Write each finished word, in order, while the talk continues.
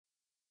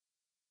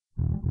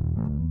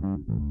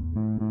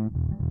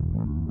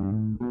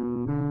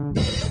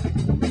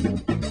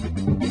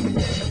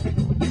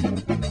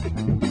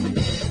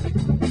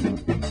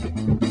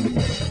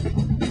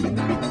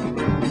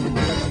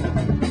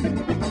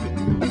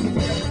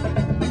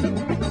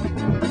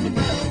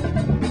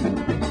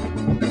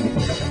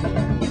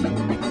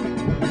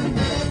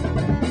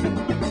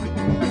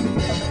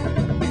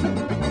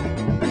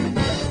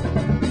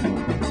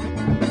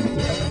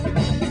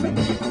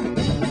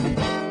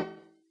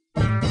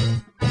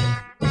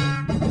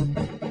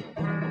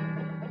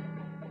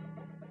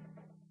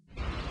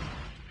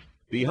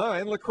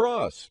Behind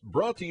Lacrosse,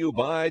 brought to you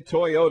by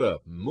Toyota,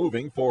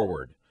 moving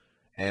forward,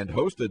 and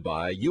hosted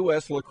by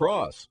U.S.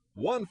 Lacrosse,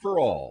 one for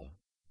all.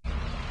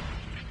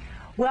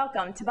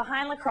 Welcome to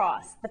Behind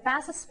Lacrosse, the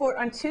fastest sport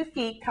on 2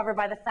 feet covered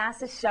by the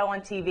fastest show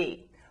on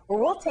TV, where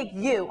we'll take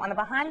you on a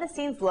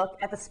behind-the-scenes look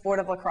at the sport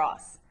of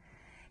lacrosse.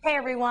 Hey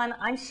everyone,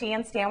 I'm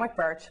Shan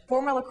Stanwyck-Birch,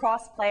 former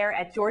lacrosse player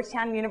at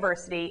Georgetown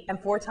University and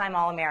 4-time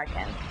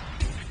All-American.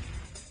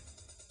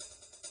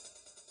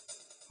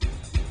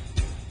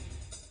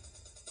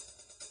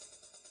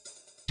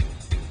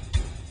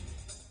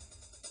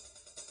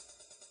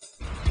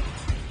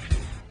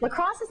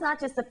 Lacrosse is not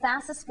just the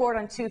fastest sport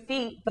on 2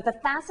 feet, but the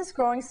fastest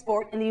growing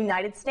sport in the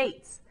United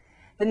States.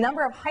 The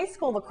number of high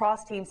school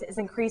lacrosse teams has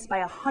increased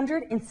by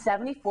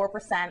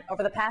 174%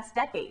 over the past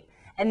decade,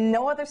 and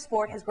no other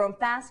sport has grown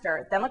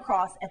faster than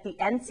lacrosse at the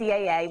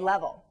NCAA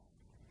level.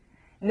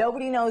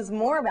 Nobody knows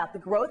more about the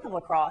growth of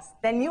lacrosse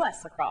than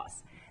U.S.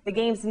 Lacrosse, the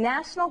game's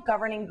national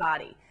governing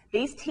body,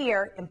 based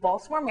here in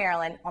Baltimore,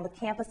 Maryland, on the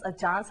campus of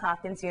Johns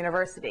Hopkins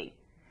University.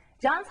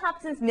 Johns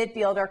Hopkins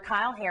midfielder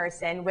Kyle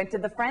Harrison went to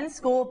the Friends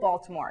School of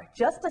Baltimore,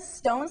 just a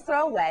stone's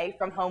throw away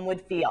from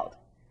Homewood Field.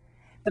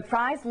 The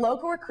prized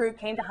local recruit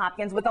came to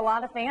Hopkins with a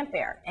lot of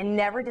fanfare and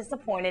never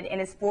disappointed in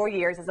his 4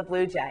 years as a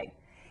Blue Jay.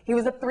 He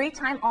was a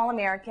 3-time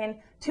All-American,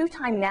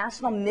 2-time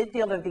National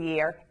Midfielder of the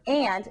Year,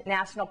 and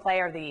National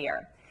Player of the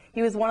Year.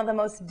 He was one of the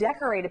most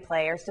decorated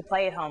players to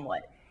play at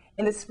Homewood.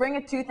 In the spring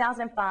of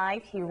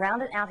 2005, he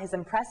rounded out his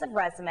impressive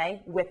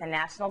resume with a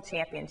national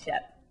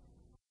championship.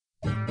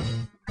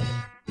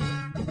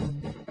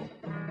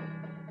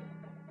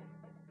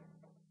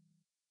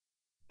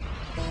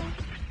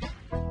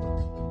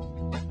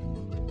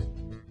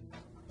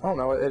 I don't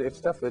know,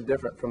 it's definitely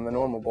different from the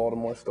normal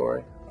Baltimore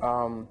story.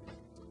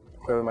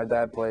 Clearly my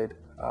dad played,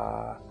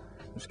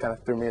 just kind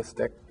of threw me a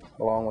stick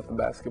along with a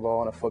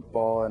basketball and a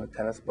football and a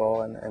tennis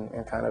ball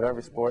and kind of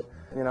every sport.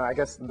 You know, I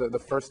guess the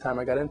first time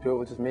I got into it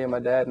was just me and my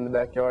dad in the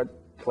backyard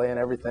playing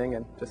everything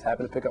and just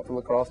happened to pick up the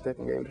lacrosse stick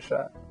and gave it a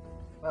shot.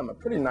 I'm a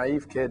pretty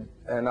naive kid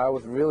and I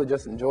was really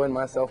just enjoying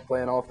myself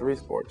playing all 3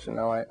 sports. You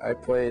know, I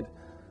played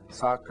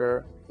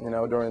soccer, you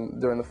know,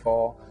 during the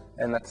fall.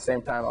 And at the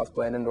same time, I was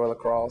playing indoor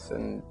lacrosse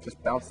and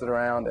just bounced it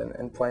around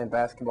and playing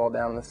basketball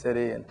down in the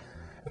city and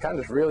kind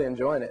of just really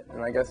enjoying it.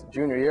 And I guess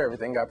junior year,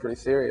 everything got pretty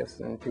serious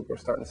and people were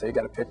starting to say, you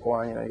got to pick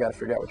one, you know, you got to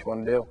figure out what you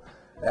want to do.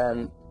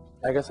 And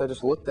I guess I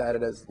just looked at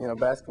it as, you know,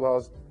 basketball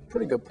is a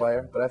pretty good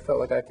player, but I felt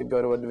like I could go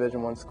to a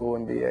Division I school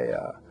and be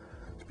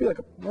like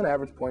an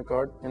average point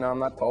guard. You know, I'm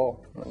not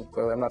tall, and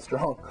clearly I'm not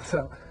strong,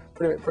 so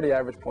pretty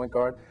average point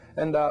guard.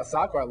 And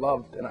soccer I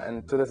loved,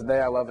 and to this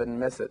day I love it and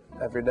miss it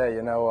every day,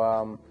 you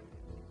know.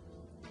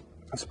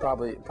 It's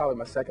probably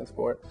my second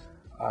sport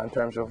in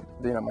terms of,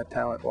 you know, my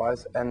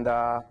talent-wise. And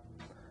I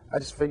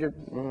just figured,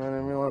 I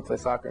didn't want to play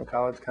soccer in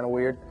college, kind of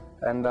weird.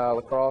 And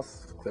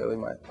lacrosse, clearly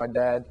my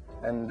dad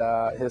and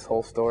his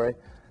whole story.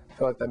 I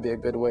feel like that'd be a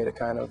good way to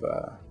kind of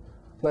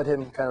let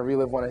him kind of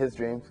relive one of his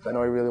dreams. I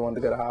know he really wanted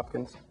to go to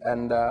Hopkins.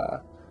 And I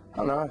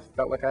don't know, I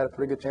felt like I had a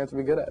pretty good chance to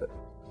be good at it.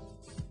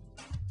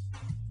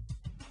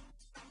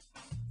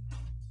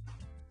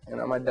 You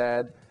know, my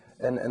dad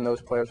and those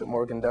players at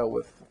Morgan dealt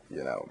with,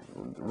 you know,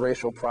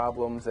 racial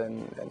problems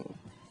and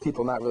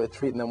people not really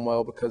treating them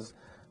well because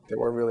they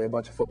were really a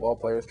bunch of football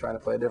players trying to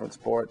play a different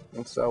sport.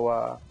 And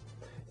so,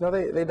 you know,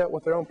 they dealt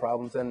with their own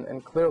problems.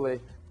 And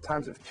clearly,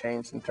 times have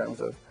changed in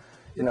terms of,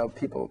 you know,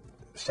 people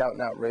shouting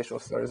out racial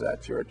slurs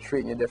at you or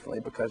treating you differently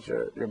because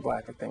you're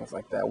black and things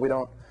like that. We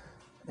don't,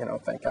 you know,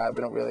 thank God,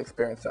 we don't really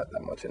experience that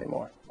much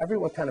anymore.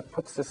 Everyone kind of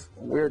puts this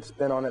weird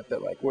spin on it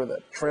that, like, we're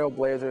the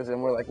trailblazers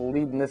and we're, like,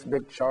 leading this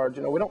big charge.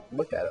 You know, we don't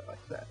look at it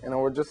like that. You know,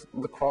 we're just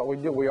lacrosse.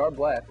 We are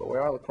black, but we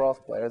are lacrosse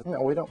players. You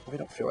know, we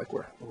don't feel like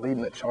we're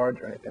leading the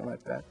charge or anything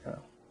like that. You know.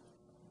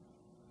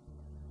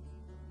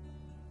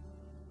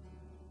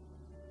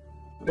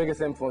 The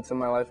biggest influence in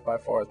my life by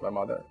far is my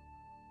mother.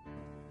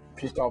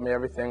 She's taught me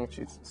everything.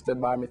 She's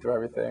stood by me through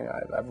everything.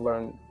 I've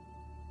learned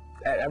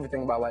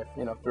everything about life,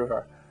 you know, through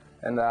her.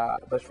 And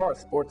but as far as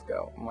sports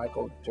go,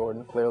 Michael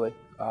Jordan, clearly,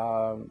 it's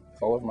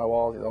all over my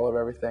walls, he's all over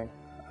everything.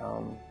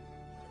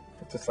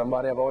 It's just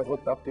somebody I've always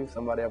looked up to,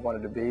 somebody I've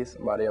wanted to be,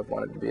 somebody I've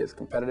wanted to be as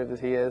competitive as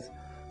he is.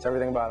 It's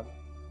everything about him.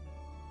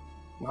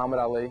 Muhammad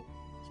Ali,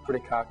 he's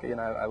pretty cocky,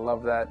 and I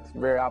love that. It's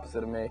very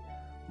opposite of me,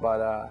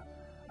 but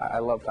I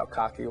loved how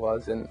cocky he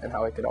was and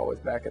how he could always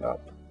back it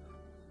up.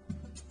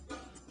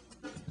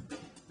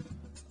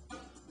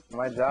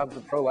 My job's a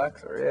pro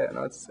laxer, yeah,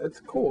 no,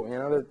 it's cool, you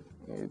know.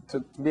 To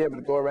be able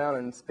to go around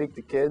and speak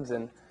to kids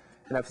and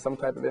have some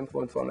type of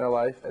influence on their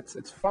life,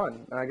 it's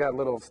fun. And I got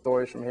little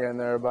stories from here and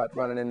there about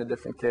running into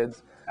different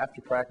kids.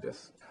 After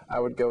practice, I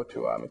would go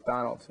to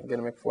McDonald's and get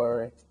a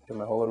McFlurry, do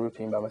my whole little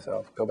routine by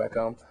myself, go back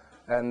home.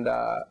 And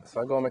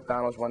so I go to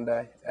McDonald's one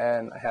day,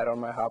 and I had on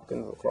my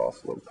Hopkins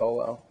Lacrosse little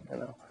polo,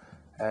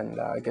 and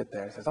I get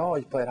there. He says, "Oh,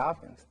 you played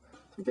Hopkins?"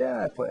 I said,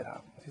 "Yeah, I played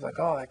Hopkins." He's like,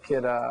 "Oh, that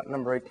kid,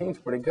 number 18's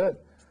pretty good."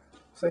 I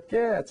was like,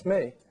 "Yeah, it's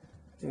me."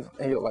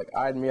 He like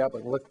eyed me up,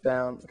 like looked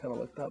down, kind of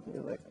looked up, and he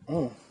was like,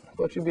 "I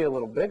thought you'd be a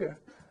little bigger."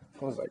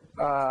 I was like,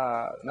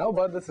 "No,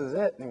 bud, this is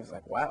it." And he was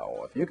like,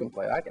 "Wow, if you can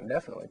play, I can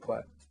definitely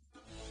play."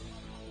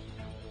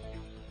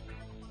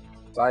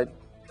 So I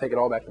take it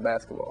all back to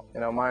basketball.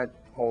 My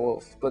whole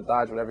little split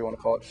dodge, whatever you want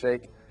to call it,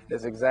 shake,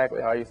 is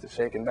exactly how I used to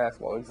shake in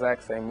basketball,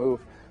 exact same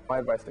move. My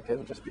advice to kids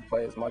would just be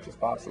play as much as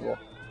possible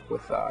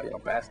with,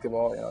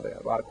 basketball. There's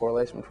a lot of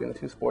correlation between the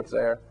two sports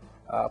there.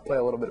 Play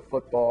a little bit of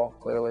football,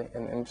 clearly,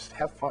 and just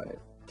have fun.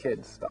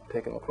 Kids, stop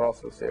taking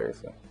lacrosse so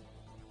seriously.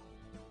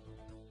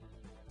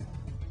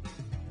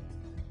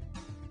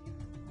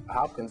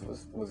 Hopkins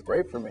was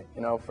great for me,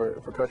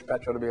 for Coach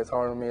Petro to be as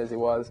hard on me as he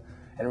was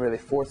and really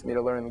forced me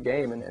to learn the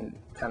game and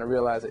kind of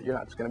realize that you're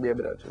not just going to be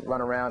able to just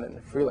run around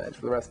and freelance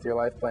for the rest of your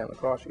life playing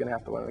lacrosse. You're going to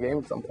have to learn the game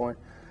at some point.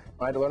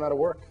 I had to learn how to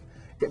work,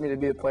 get me to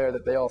be the player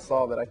that they all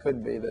saw that I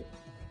could be, that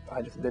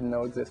I just didn't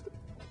know existed.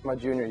 My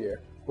junior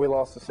year, we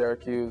lost to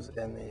Syracuse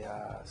in the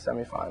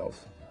semifinals.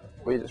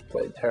 We just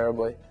played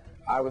terribly.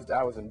 I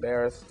was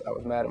embarrassed. I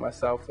was mad at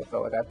myself. I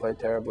felt like I played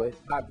terribly.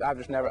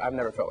 I've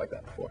never felt like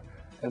that before.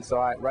 And so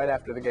right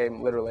after the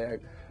game, literally, I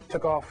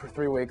took off for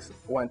 3 weeks,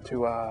 went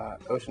to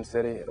Ocean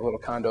City, a little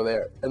condo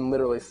there, and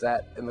literally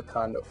sat in the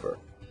condo for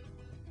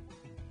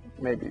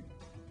maybe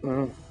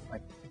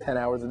like 10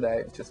 hours a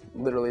day, just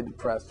literally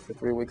depressed for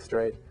 3 weeks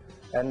straight.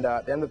 And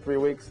at the end of 3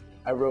 weeks,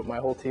 I wrote my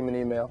whole team an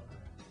email,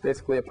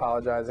 basically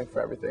apologizing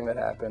for everything that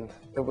happened.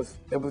 It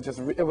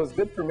was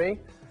good for me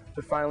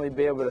to finally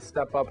be able to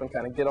step up and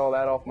kind of get all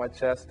that off my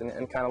chest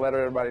and kind of let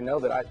everybody know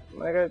that I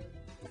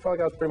felt like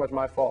that was pretty much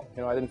my fault.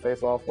 I didn't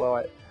face off well.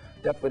 I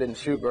definitely didn't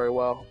shoot very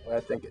well. I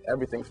think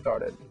everything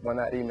started when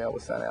that email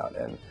was sent out,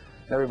 and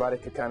everybody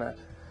could kind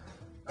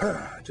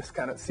of just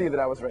kind of see that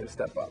I was ready to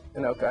step up.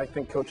 I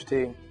think Coach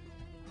T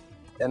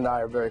and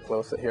I are very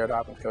close here at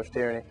Hopkins, Coach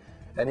Tierney,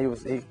 and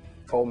he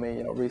told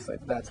me, recently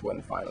that's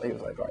when finally he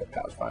was like, "All right,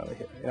 Pat's finally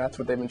here." That's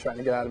what they've been trying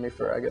to get out of me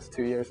for, I guess,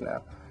 2 years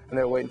now, and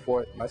they were waiting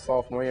for it my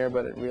sophomore year,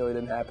 but it really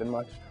didn't happen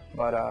much.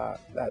 But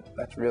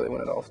that's really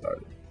when it all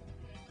started.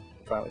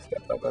 Finally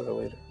stepped up as a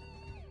leader.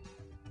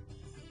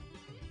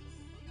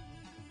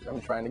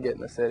 I'm trying to get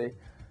in the city.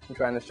 I'm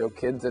trying to show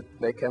kids that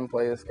they can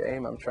play this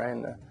game. I'm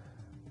trying to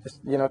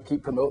just,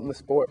 keep promoting the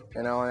sport,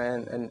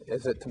 and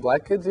is it to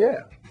black kids?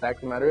 Yeah. The fact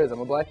of the matter is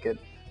I'm a black kid.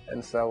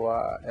 And so,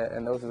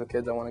 and those are the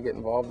kids I want to get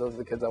involved. Those are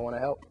the kids I want to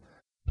help.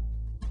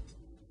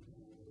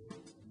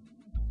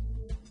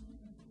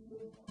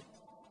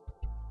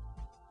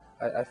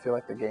 I feel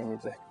like the game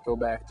needs to go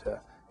back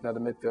to, the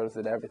midfielders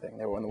did everything.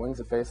 They were on the wings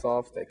of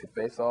face-offs. They could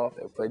face off.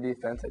 They would play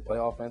defense. They play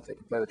offense. They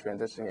could play the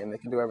transition game. They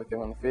could do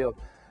everything on the field.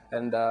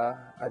 And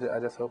I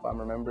just hope I'm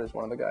remembered as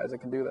one of the guys that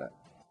can do that.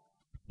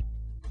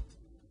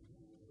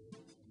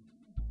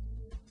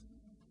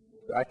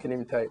 I can't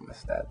even tell you my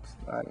stats.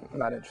 I'm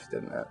not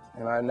interested in that.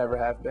 I never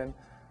have been.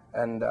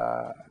 And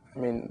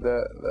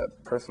the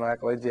personal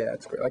accolades, yeah,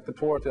 it's great. Like the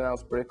tour now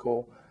is pretty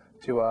cool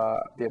to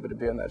be able to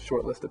be on that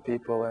short list of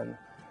people and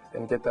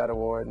get that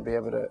award and be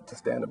able to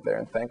stand up there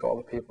and thank all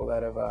the people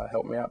that have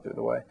helped me out through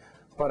the way.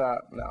 But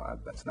no,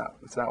 that's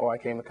not why I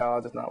came to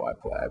college. That's not why I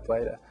play. I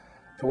play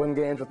to win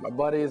games with my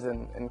buddies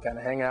and kind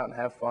of hang out and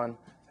have fun.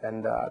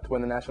 And to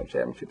win the national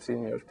championship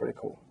senior year was pretty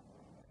cool.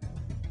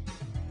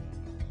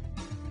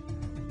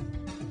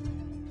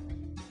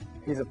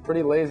 He's a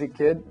pretty lazy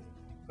kid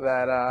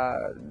that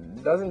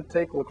doesn't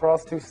take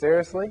lacrosse too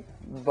seriously,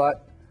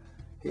 but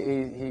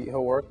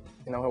he'll work.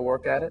 He'll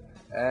work at it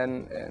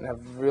and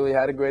have really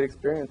had a great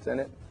experience in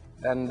it.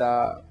 And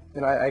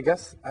I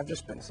guess I've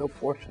just been so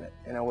fortunate,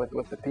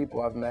 with the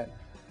people I've met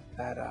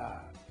that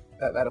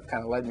have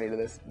kind of led me to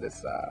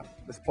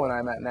this point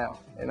I'm at now.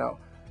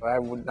 I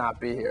would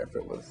not be here if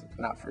it was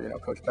not for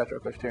Coach Petro,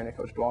 Coach Tierney,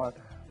 Coach Dwan,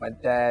 my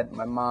dad,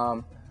 my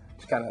mom.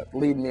 Just kind of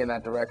lead me in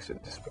that direction,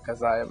 just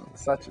because I am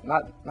such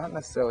not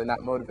necessarily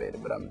not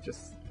motivated, but I'm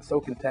just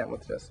so content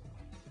with just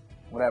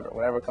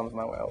whatever comes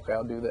my way. Okay,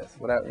 I'll do this.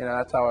 Whatever,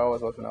 that's how I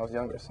always was when I was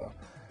younger. So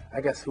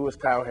I guess who was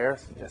Kyle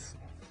Harrison? Just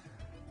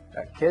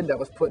a kid that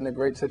was put in a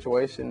great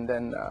situation,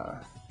 then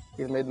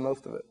he's made the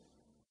most of it.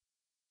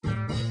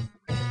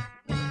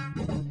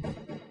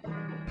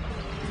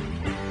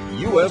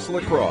 U.S.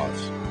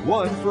 Lacrosse,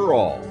 one for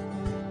all.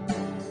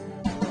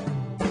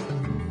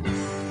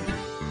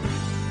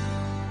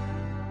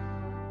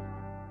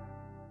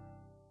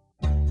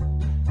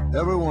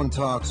 Everyone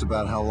talks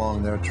about how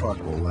long their truck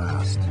will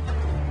last.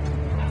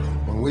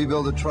 When we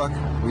build a truck,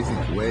 we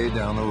think way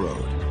down the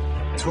road.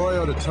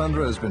 Toyota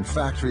Tundra has been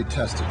factory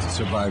tested to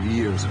survive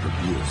years of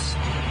abuse.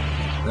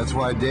 That's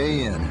why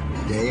day in,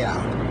 day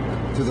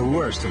out, Through the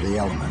worst of the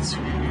elements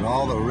and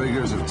all the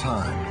rigors of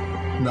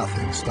time,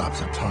 nothing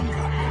stops a Tundra.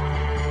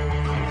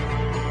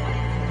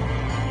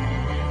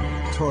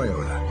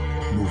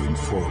 Toyota, moving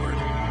forward.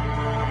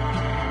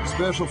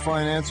 Special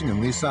financing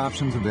and lease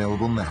options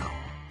available now.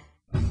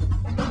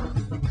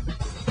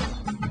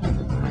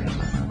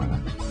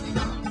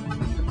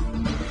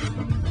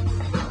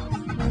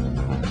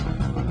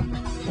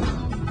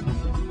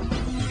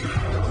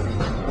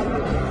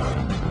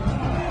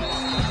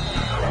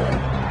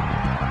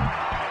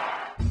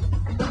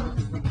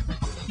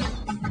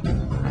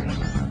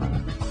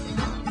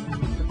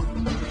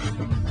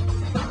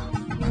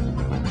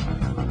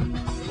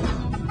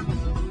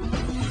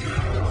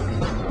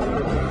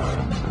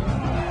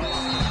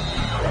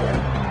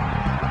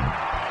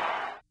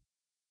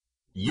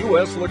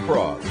 U.S.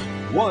 Lacrosse,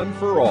 one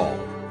for all.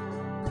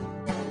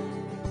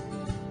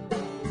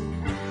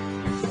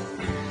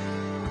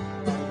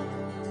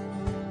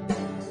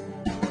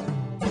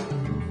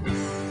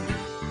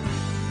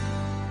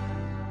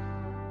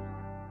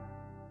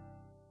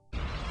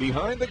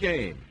 Behind the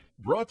Game,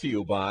 brought to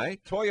you by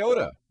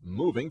Toyota,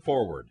 moving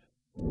forward.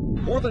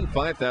 More than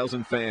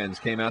 5,000 fans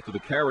came out to the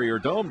Carrier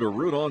Dome to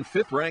root on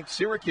 5th-ranked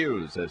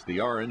Syracuse as the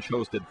Orange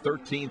hosted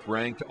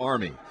 13th-ranked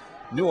Army.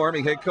 New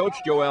Army head coach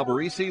Joe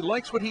Alberici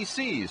likes what he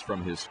sees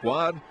from his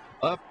squad,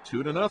 up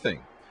 2-0.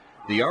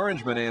 The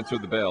Orangemen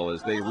answered the bell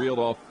as they reeled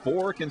off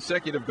 4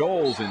 consecutive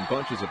goals in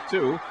bunches of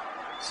 2.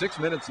 6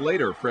 minutes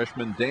later,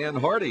 freshman Dan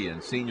Hardy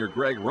and senior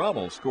Greg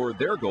Rommel scored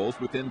their goals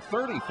within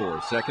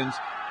 34 seconds,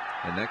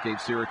 and that gave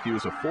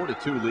Syracuse a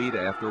 4-2 lead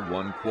after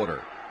 1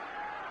 quarter.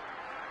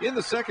 In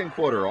the second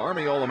quarter,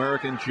 Army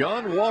All-American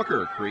John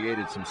Walker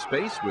created some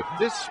space with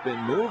this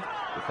spin move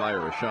to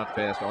fire a shot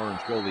past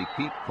Orange goalie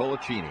Pete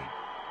Colaccini.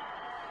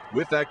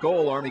 With that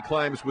goal, Army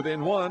climbs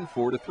within 1,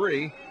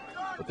 4-3,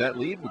 but that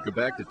lead would go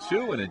back to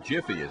 2 in a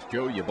jiffy as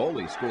Joe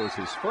Yavoli scores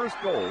his first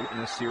goal in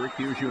a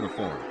Syracuse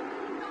uniform.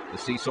 The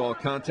seesaw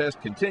contest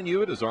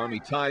continued as Army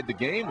tied the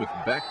game with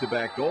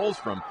back-to-back goals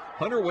from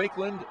Hunter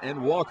Wakeland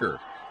and Walker.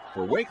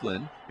 For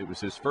Wakeland, it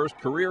was his first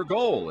career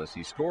goal as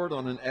he scored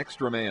on an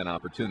extra man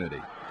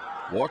opportunity.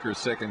 Walker's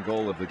second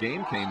goal of the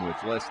game came with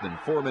less than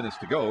 4 minutes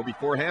to go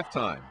before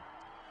halftime.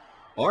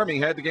 Army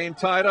had the game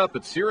tied up,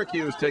 but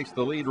Syracuse takes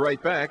the lead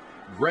right back.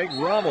 Greg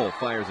Rommel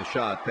fires a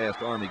shot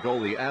past Army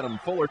goalie Adam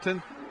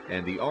Fullerton,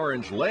 and the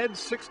Orange led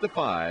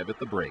 6-5 at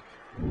the break.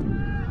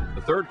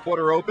 The third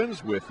quarter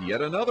opens with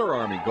yet another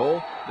Army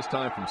goal, this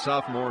time from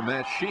sophomore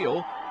Matt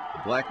Scheel.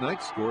 The Black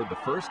Knights scored the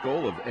first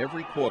goal of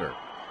every quarter.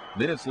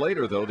 Minutes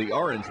later, though, the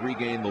Orange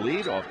regained the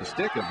lead off the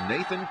stick of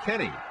Nathan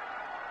Kenny.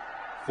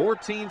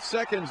 14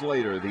 seconds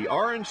later, the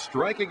Orange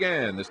strike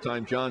again. This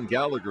time John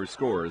Gallagher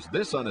scores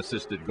this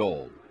unassisted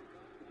goal.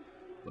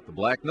 But the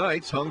Black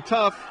Knights hung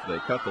tough. They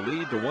cut the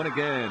lead to 1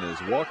 again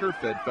as Walker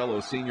fed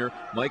fellow senior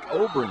Mike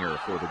Obringer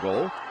for the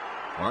goal.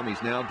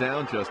 Army's now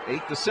down just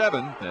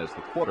 8-7 as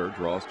the quarter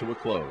draws to a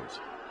close.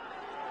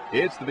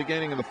 It's the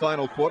beginning of the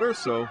final quarter,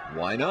 so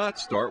why not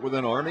start with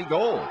an Army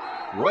goal?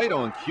 Right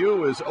on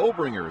cue as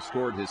Obringer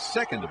scored his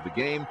second of the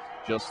game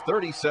just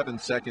 37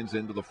 seconds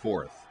into the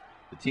fourth.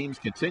 The teams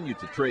continued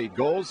to trade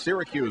goals.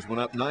 Syracuse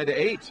went up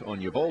 9-8 on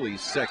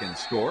Yavoli's second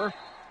score.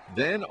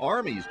 Then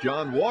Army's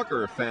John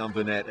Walker found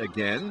the net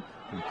again,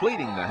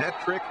 completing the hat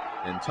trick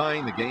and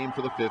tying the game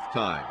for the 5th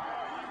time.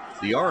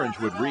 The Orange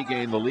would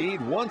regain the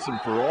lead once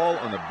and for all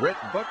on a Brett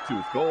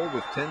Bucktooth goal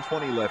with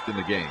 10:20 left in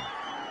the game.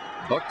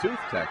 Bucktooth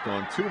tacked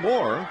on 2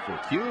 more for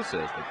Cuse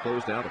as they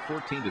closed out a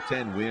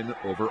 14-10 win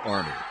over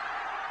Army.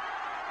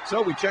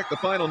 So we check the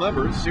final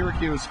numbers.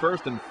 Syracuse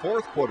first and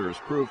fourth quarters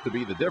proved to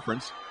be the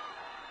difference.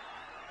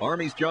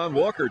 Army's John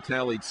Walker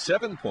tallied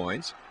 7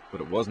 points, but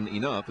it wasn't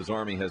enough as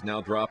Army has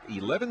now dropped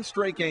 11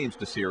 straight games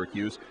to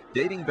Syracuse,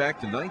 dating back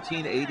to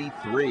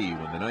 1983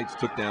 when the Knights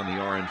took down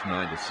the Orange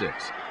 9-6.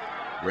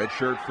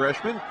 Redshirt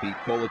freshman Pete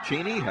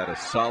Colaccini had a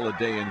solid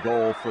day in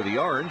goal for the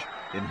Orange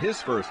in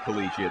his first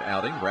collegiate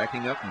outing,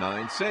 racking up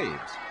 9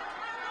 saves.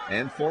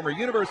 And former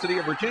University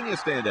of Virginia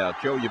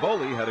standout Joe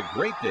Yavoli had a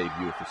great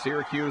debut for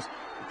Syracuse.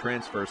 The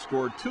transfer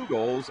scored 2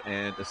 goals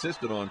and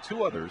assisted on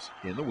 2 others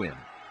in the win.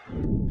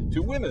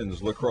 To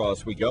women's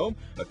lacrosse we go,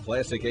 a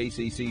classic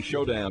ACC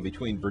showdown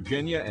between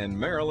Virginia and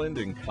Maryland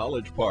in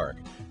College Park.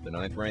 The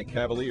 9th-ranked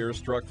Cavaliers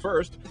struck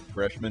first.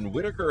 Freshman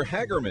Whitaker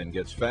Hagerman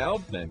gets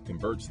fouled and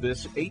converts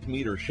this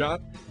 8-meter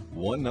shot,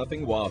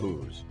 1-0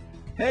 Wahoos.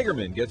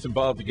 Hagerman gets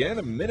involved again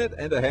a minute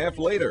and a half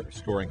later,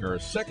 scoring her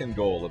second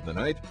goal of the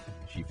night.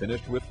 She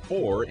finished with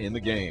 4 in the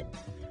game.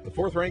 The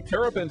 4th-ranked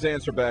Terrapins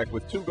answer back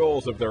with 2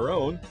 goals of their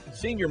own.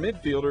 Senior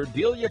midfielder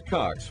Delia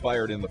Cox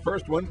fired in the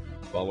first one,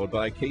 followed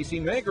by Casey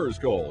Mager's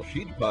goal.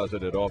 She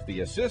deposited off the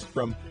assist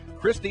from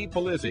Christy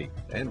Polizzi,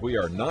 and we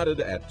are knotted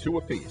at 2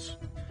 apiece.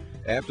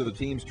 After the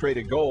teams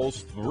traded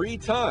goals 3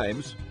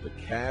 times, the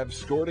Cavs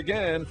scored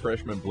again,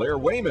 freshman Blair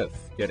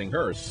Weymouth getting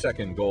her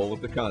second goal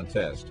of the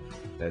contest.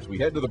 As we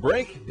head to the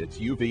break, it's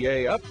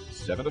UVA up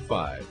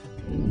 7-5.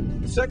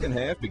 The second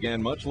half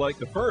began much like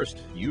the first.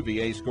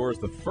 UVA scores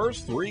the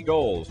first 3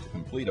 goals to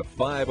complete a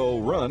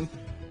 5-0 run,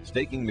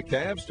 staking the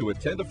Cavs to a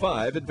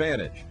 10-5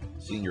 advantage.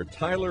 Senior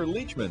Tyler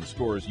Leachman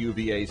scores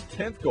UVA's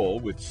 10th goal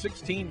with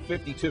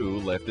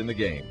 16:52 left in the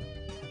game.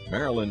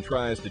 Maryland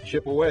tries to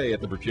chip away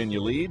at the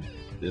Virginia lead.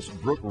 This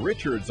Brooke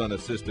Richards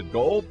unassisted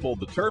goal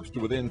pulled the Terps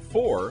to within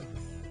 4,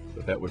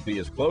 but that would be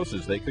as close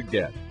as they could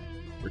get.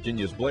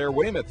 Virginia's Blair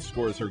Weymouth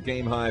scores her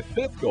game-high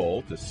 5th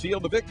goal to seal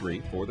the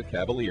victory for the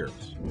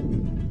Cavaliers.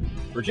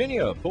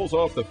 Virginia pulls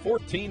off the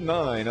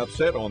 14-9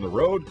 upset on the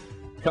road.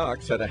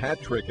 Cox had a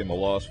hat trick in the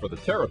loss for the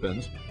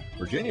Terrapins.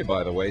 Virginia,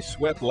 by the way,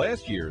 swept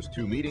last year's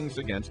 2 meetings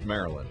against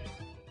Maryland.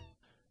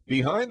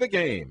 Behind the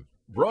Game,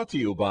 brought to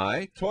you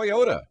by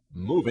Toyota,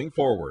 moving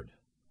forward.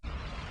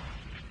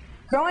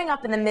 Growing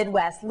up in the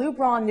Midwest, Lou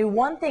Braun knew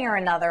one thing or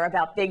another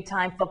about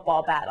big-time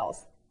football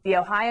battles. The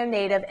Ohio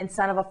native and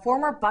son of a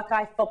former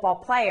Buckeye football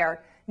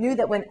player knew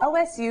that when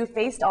OSU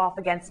faced off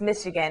against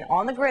Michigan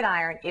on the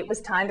gridiron, it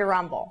was time to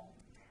rumble.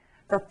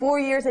 For 4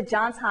 years at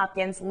Johns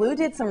Hopkins, Lou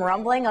did some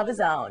rumbling of his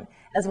own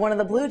as one of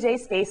the Blue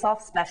Jays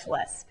face-off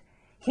specialists.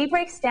 He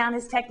breaks down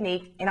his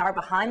technique in our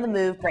Behind the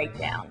Move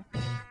breakdown.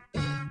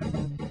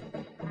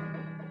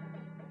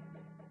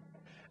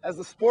 As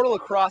the sport of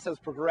lacrosse has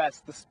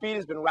progressed, the speed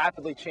has been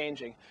rapidly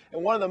changing.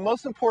 And one of the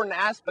most important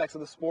aspects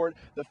of the sport,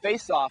 the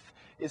face-off,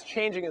 is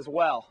changing as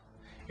well.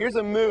 Here's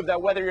a move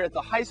that whether you're at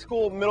the high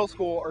school, middle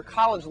school, or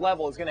college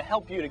level is going to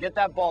help you to get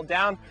that ball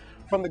down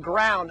from the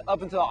ground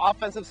up into the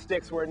offensive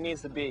sticks where it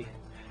needs to be.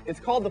 It's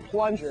called the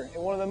plunger,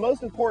 and one of the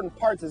most important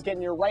parts is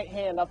getting your right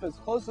hand up as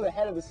close to the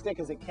head of the stick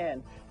as it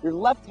can. Your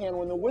left hand,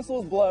 when the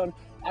whistle is blown,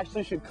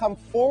 actually should come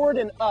forward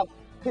and up,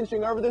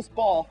 pinching over this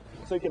ball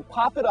so you can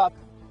pop it up,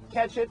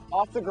 catch it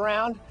off the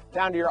ground,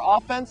 down to your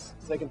offense,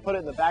 so they can put it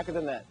in the back of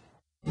the net.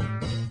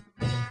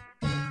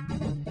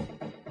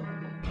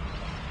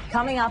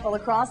 Coming up, a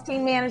lacrosse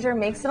team manager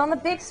makes it on the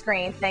big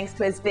screen thanks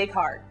to his big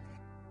heart.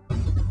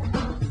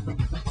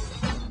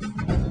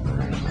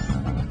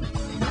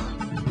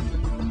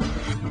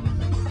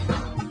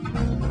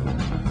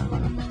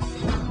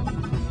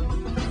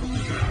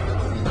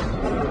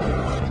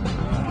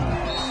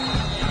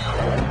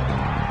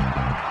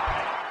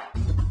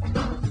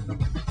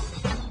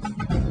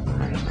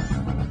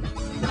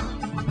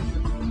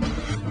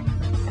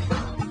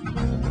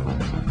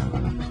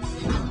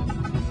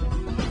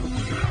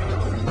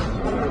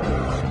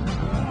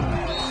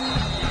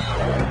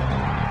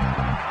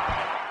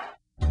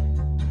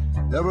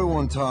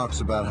 Everyone talks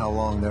about how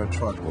long their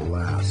truck will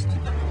last.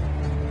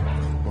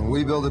 When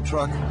we build a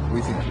truck,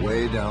 we think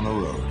way down the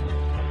road.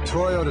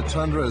 Toyota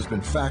Tundra has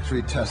been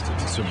factory tested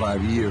to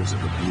survive years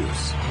of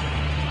abuse.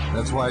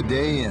 That's why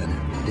day in,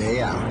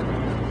 day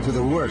out, through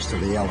the worst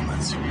of the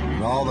elements,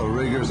 and all the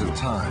rigors of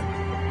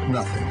time,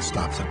 nothing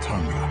stops a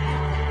Tundra.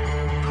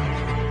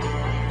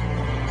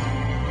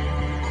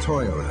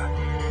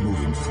 Toyota,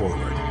 moving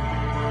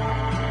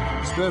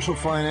forward. Special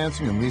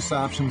financing and lease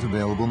options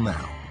available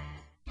now.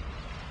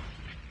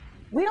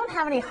 We don't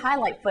have any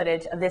highlight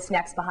footage of this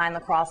next Behind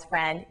Lacrosse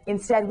friend.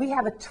 Instead, we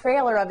have a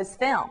trailer of his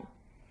film.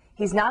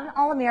 He's not an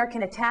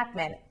All-American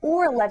attackman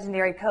or a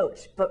legendary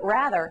coach, but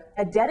rather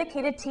a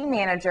dedicated team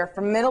manager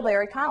from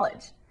Middlebury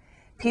College.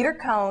 Peter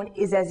Cohn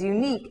is as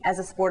unique as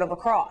a sport of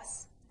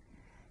lacrosse.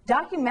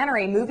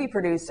 Documentary movie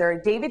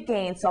producer David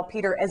Gaines saw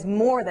Peter as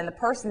more than the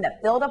person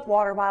that filled up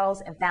water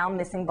bottles and found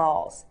missing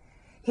balls.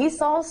 He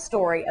saw a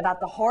story about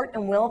the heart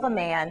and will of a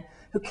man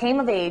who came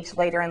of age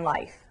later in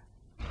life.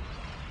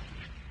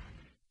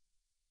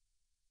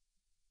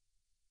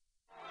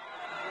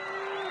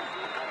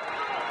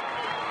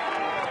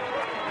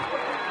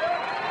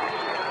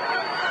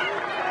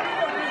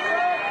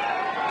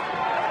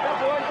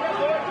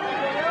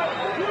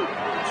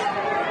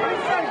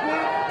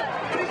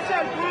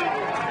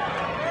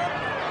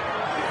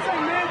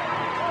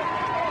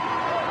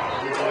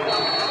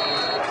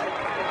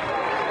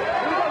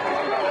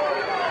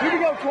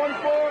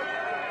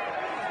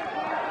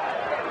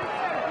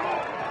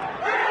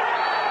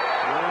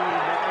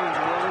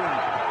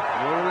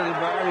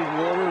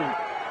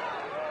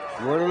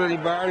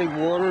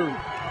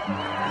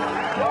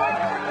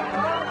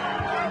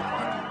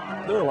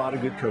 There are a lot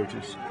of good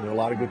coaches, and there are a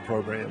lot of good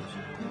programs,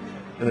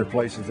 and there are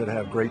places that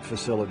have great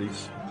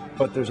facilities,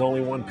 but there's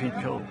only one Pete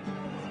Cohn.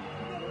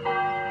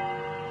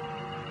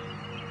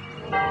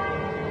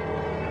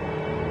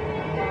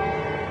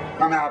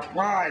 Come out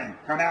flying,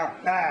 come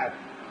out fast,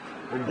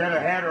 and get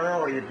ahead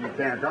early if you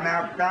can. Come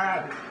out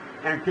fast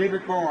and keep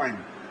it going.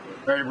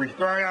 But if we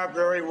start out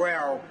very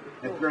well,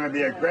 it's going to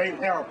be a great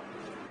help.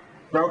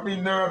 Don't be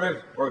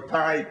nervous or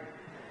tight.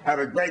 Have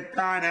a great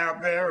time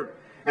out there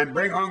and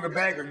bring home the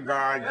bacon,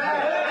 guys.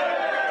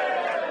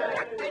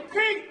 Hey,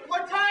 Pete,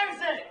 what time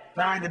is it?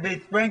 Time to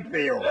beat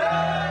Springfield.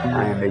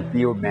 I am a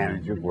field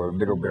manager for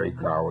Middlebury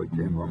College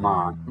in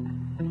Vermont.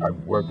 I've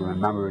worked in a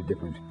number of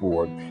different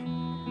sports.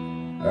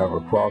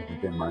 Lacrosse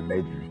has been my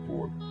major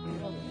sport.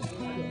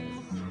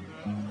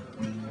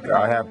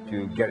 I have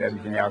to get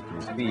everything out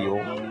to the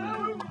field,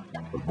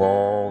 the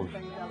balls,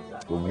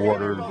 the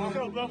waters,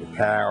 the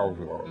towels,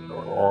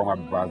 all my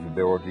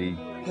responsibility.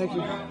 Thank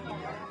you.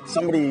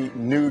 Somebody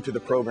new to the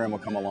program will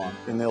come along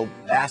and they'll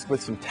ask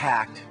with some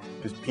tact,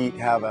 Does Pete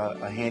have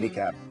a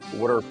handicap?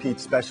 What are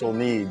Pete's special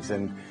needs?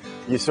 And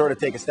you sort of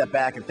take a step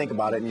back and think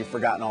about it, and you've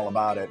forgotten all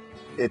about it.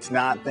 It's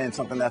not then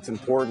something that's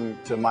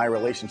important to my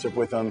relationship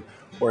with him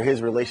or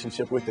his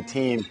relationship with the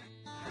team.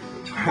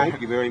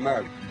 Thank you very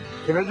much.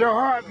 Give it your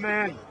heart,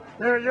 man.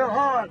 Give it your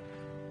heart.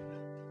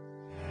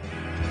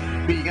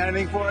 Pete, you got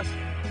anything for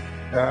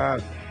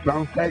us?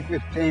 Don't take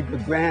this team for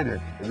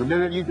granted. The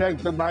minute you take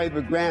somebody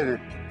for granted,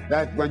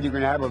 that's when you're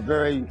going to have a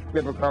very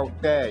difficult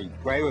day.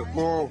 Play with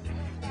full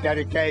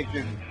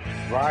dedication,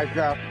 rise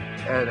up,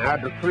 and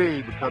have the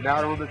cream come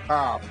out on the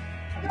top.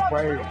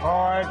 Play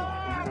hard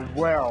and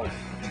well.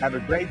 Have a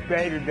great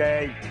day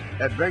today,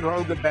 and bring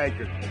home the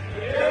bacon.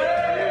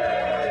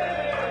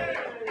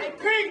 Hey,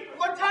 Pete,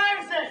 what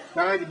time is it?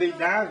 Time to beat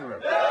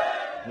Nazareth.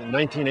 In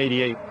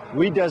 1988,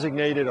 we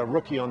designated a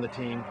rookie on the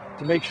team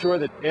to make sure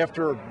that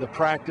after the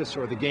practice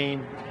or the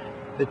game,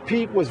 that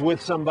Pete was with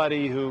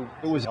somebody who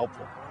was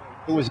helpful,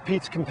 who was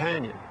Pete's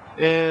companion.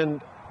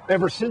 And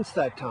ever since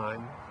that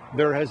time,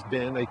 there has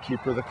been a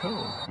keeper of the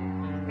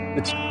cone.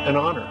 It's an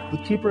honor. The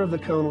keeper of the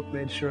cone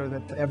made sure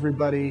that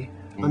everybody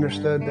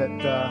understood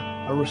that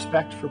a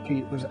respect for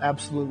Pete was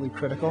absolutely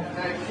critical.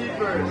 Hey,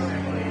 keepers,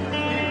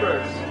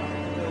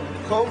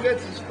 Cole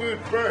gets his food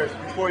first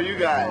before you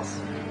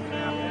guys.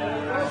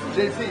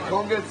 JC,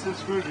 Cole gets his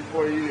food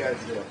before you guys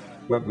do.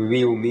 What the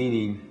real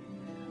meaning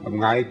of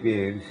life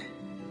is,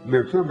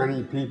 there's so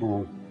many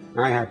people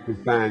I have to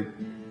thank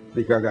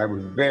because I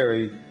was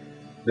very,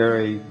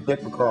 very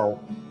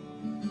difficult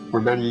for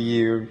many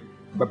years,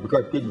 but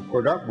because people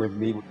put up with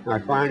me, I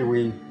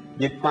finally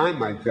did find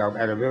myself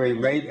at a very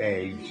late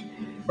age,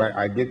 but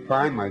I did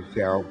find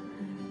myself,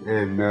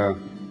 and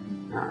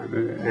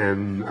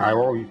I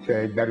always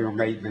say better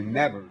late than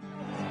never.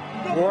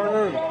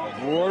 Water.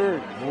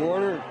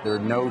 There are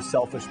no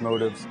selfish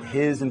motives.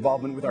 His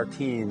involvement with our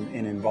team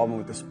and involvement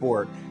with the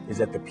sport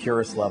is at the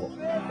purest level.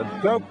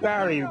 I'm so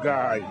proud of you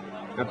guys.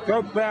 I'm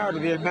so proud to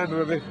be a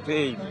member of this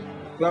team.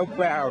 So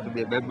proud to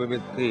be a member of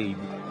this team.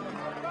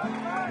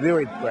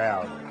 Really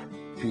proud.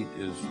 Pete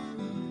is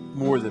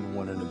more than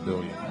one in a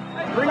billion.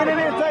 Bring it in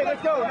here tight.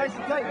 Let's go. Nice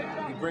and tight.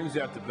 He brings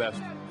out the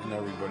best in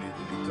everybody that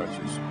he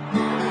touches.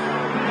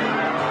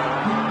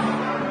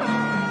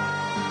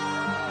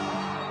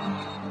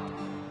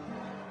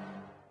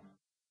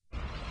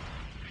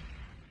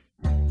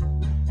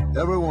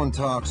 Everyone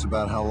talks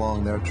about how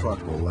long their truck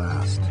will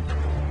last.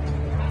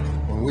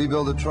 When we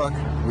build a truck,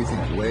 we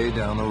think way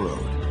down the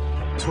road.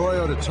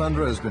 Toyota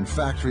Tundra has been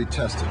factory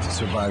tested to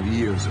survive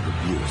years of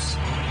abuse.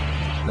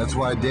 That's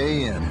why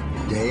day in,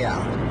 day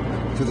out,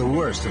 through the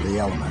worst of the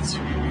elements,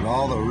 and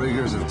all the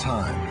rigors of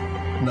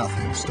time,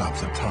 nothing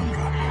stops a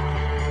Tundra.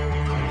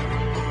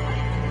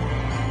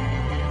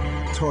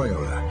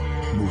 Toyota,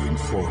 moving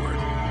forward.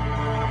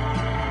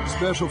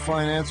 Special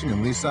financing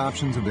and lease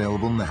options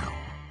available now.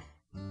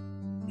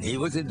 He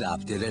was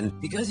adopted,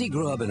 and because he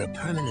grew up in a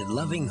permanent,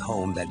 loving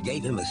home that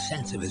gave him a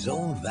sense of his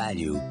own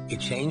value, it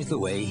changed the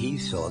way he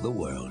saw the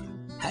world.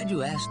 Had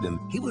you asked him,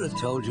 he would have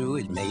told you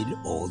it made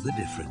all the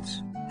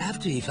difference.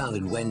 After he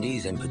founded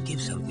Wendy's and could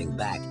give something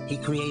back, he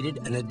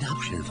created an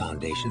adoption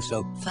foundation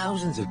so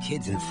thousands of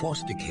kids in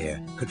foster care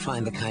could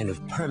find the kind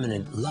of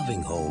permanent,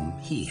 loving home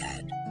he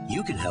had.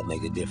 You can help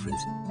make a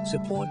difference.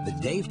 Support the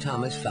Dave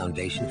Thomas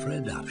Foundation for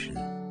Adoption.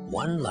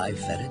 One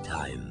life at a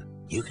time.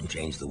 You can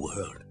change the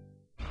world.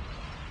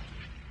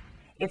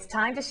 It's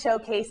time to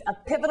showcase a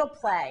pivotal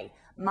play,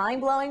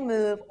 mind-blowing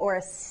move, or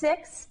a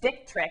sick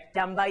stick trick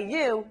done by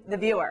you, the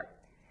viewer.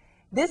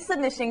 This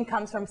submission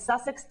comes from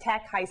Sussex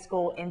Tech High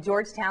School in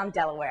Georgetown,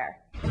 Delaware.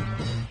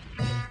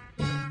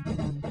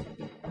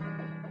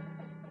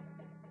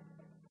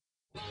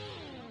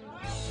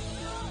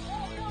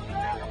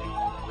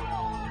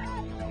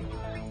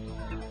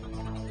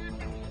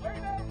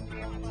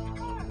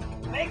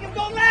 Make him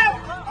go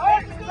left!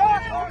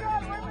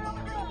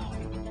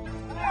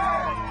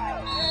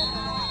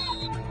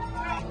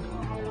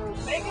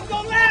 Make him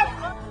go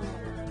left!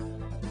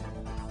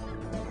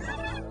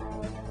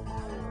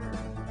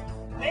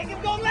 Make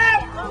him go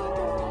left!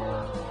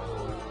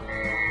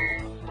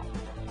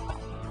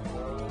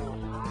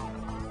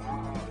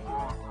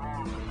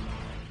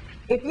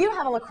 If you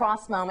have a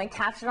lacrosse moment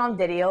captured on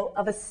video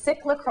of a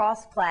sick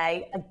lacrosse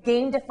play, a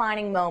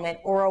game-defining moment,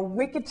 or a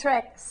wicked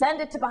trick, send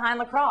it to Behind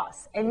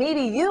Lacrosse, and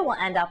maybe you will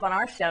end up on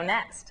our show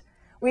next.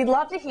 We'd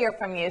love to hear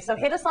from you, so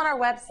hit us on our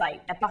website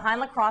at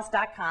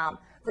BehindLacrosse.com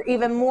for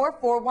even more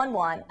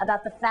 411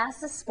 about the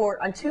fastest sport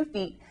on 2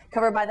 feet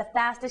covered by the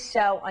fastest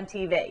show on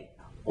TV.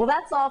 Well,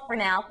 that's all for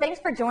now. Thanks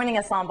for joining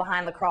us on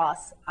Behind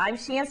Lacrosse. I'm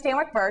Sheehan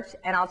Stanwyck-Birch,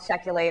 and I'll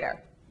check you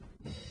later.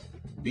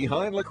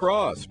 Behind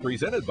Lacrosse,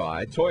 presented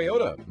by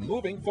Toyota,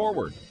 moving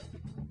forward.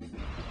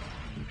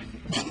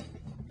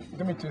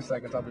 Give me 2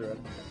 seconds, I'll be ready.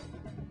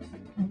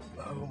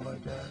 Oh my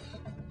gosh.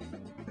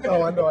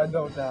 Oh, I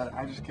know, Dad.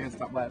 I just can't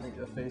stop laughing at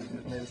the face you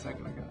just made a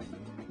second ago.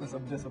 That's a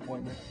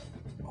disappointment.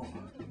 Oh.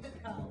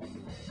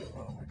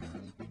 Oh my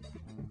gosh.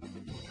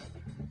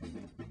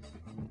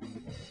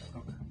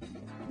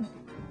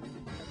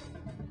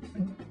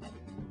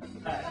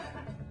 Okay.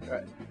 All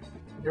right.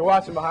 You're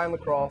watching Behind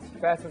Lacrosse,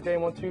 fastest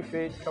game on 2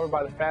 feet, covered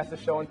by the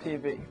fastest show on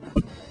TV.